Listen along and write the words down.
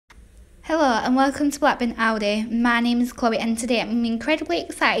Hello and welcome to Blackburn Audi. My name is Chloe and today I'm incredibly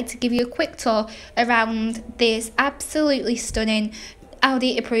excited to give you a quick tour around this absolutely stunning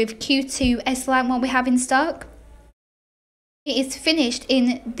Audi approved Q2 S-Line one we have in stock. It is finished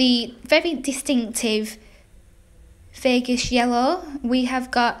in the very distinctive Vegas yellow. We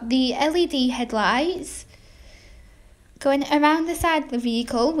have got the LED headlights. Going around the side of the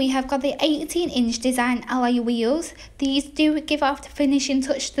vehicle, we have got the 18-inch design alloy wheels. These do give off the finishing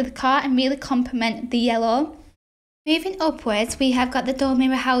touch to the car and really complement the yellow. Moving upwards, we have got the door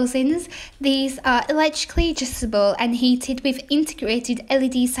mirror housings. These are electrically adjustable and heated with integrated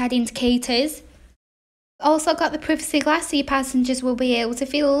LED side indicators. Also got the privacy glass so your passengers will be able to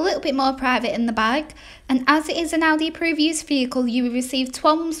feel a little bit more private in the back. And as it is an Audi approved used vehicle, you will receive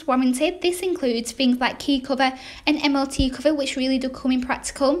 12 months warranty. This includes things like key cover and MOT cover, which really do come in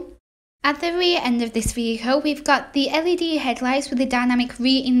practical. At the rear end of this vehicle, we've got the LED headlights with the dynamic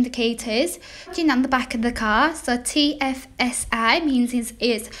rear indicators on the back of the car. So TFSI means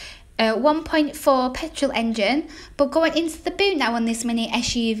it's a 1.4 petrol engine, but going into the boot now on this mini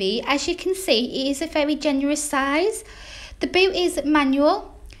SUV, as you can see, it is a very generous size. The boot is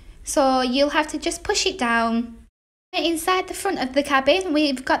manual, so you'll have to just push it down. Inside the front of the cabin,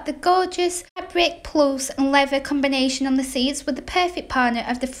 we've got the gorgeous fabric plus and leather combination on the seats with the perfect partner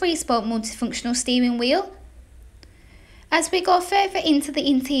of the 3-spoke multifunctional steering wheel. As we go further into the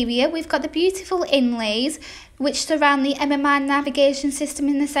interior, we've got the beautiful inlays which surround the MMI navigation system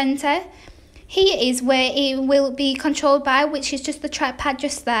in the centre. Here is where it will be controlled by, which is just the trackpad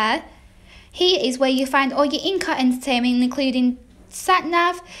just there. Here is where you find all your in-car entertainment, including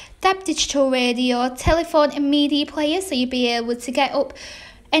sat-nav, DAB digital radio, telephone and media player, so you'll be able to get up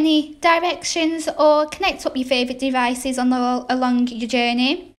any directions or connect up your favourite devices along your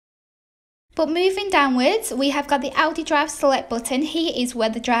journey. But moving downwards, we have got the Audi Drive Select button. Here is where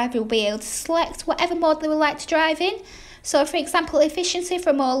the driver will be able to select whatever mode they would like to drive in. So for example, efficiency for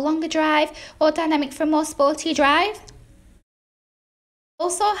a more longer drive or dynamic for a more sporty drive.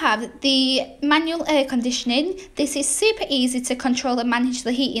 Also have the manual air conditioning. This is super easy to control and manage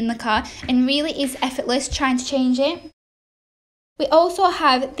the heat in the car and really is effortless trying to change it. We also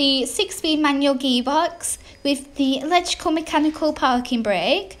have the 6-speed manual gearbox with the electrical mechanical parking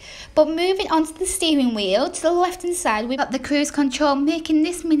brake. But moving on to the steering wheel, to the left hand side we've got the cruise control, making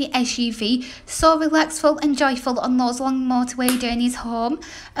this mini SUV so relaxful and joyful on those long motorway journeys home,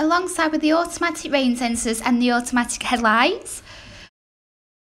 alongside with the automatic rain sensors and the automatic headlights.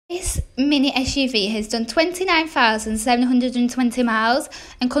 This mini SUV has done 29,720 miles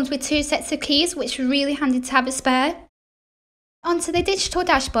and comes with 2 sets of keys, which are really handy to have a spare. Onto the digital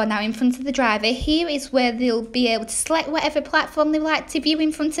dashboard now in front of the driver. Here is where they'll be able to select whatever platform they like to view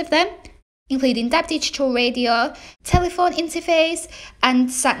in front of them, including DAB digital radio, telephone interface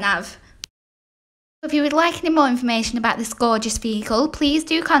and sat-nav. If you would like any more information about this gorgeous vehicle, please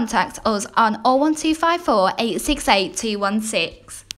do contact us on 01254 868 216.